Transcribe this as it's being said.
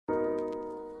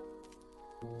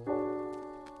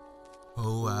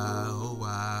Oh why, oh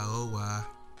why, oh why.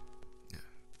 Yeah.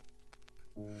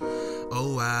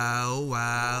 Oh why, oh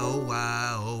why, oh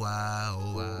why, oh why,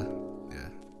 oh why.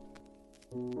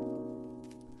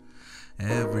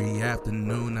 Yeah. Every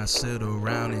afternoon I sit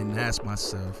around and ask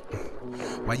myself,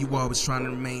 why you always trying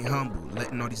to remain humble,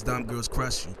 letting all these dumb girls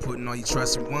crush you, putting all your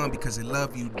trust in one because they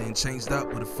love you, then changed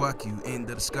up with a fuck you, end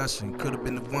the discussion. Could've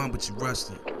been the one but you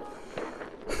rushed it.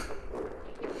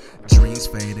 Dreams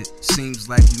faded, seems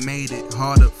like you made it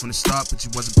hard up from the start, but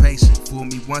you wasn't patient. Fool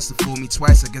me once to fool me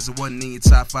twice, I guess I wasn't in your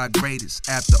top 5 greatest.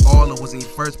 After all, I wasn't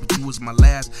your first, but you was my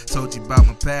last. Told you about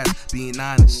my past, being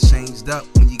honest, changed up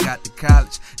when you got to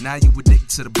college. Now you addicted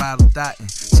to the bottle thought and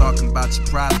talking about your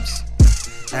problems,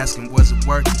 asking was it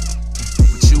worth it,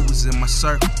 but you was in my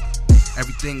circle,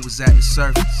 everything was at the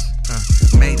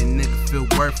surface, made a nigga feel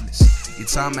worthless. Your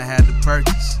time I had to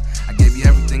purchase, I gave you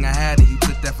everything I had and you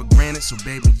took that for granted, so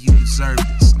baby you deserve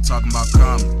this. I'm talking about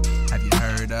karma, have you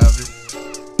heard of it?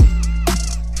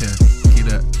 Yeah,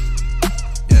 get up.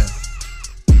 Yeah,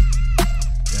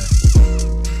 yeah.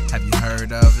 Have you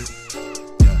heard of it?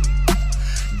 Yeah.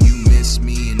 You miss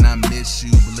me and I miss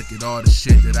you, but look at all the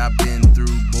shit that I've been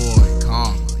through, boy.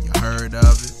 Karma, you heard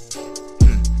of it?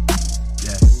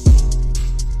 Yeah.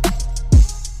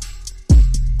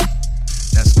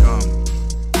 That's karma.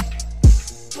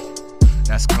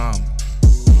 That's karma.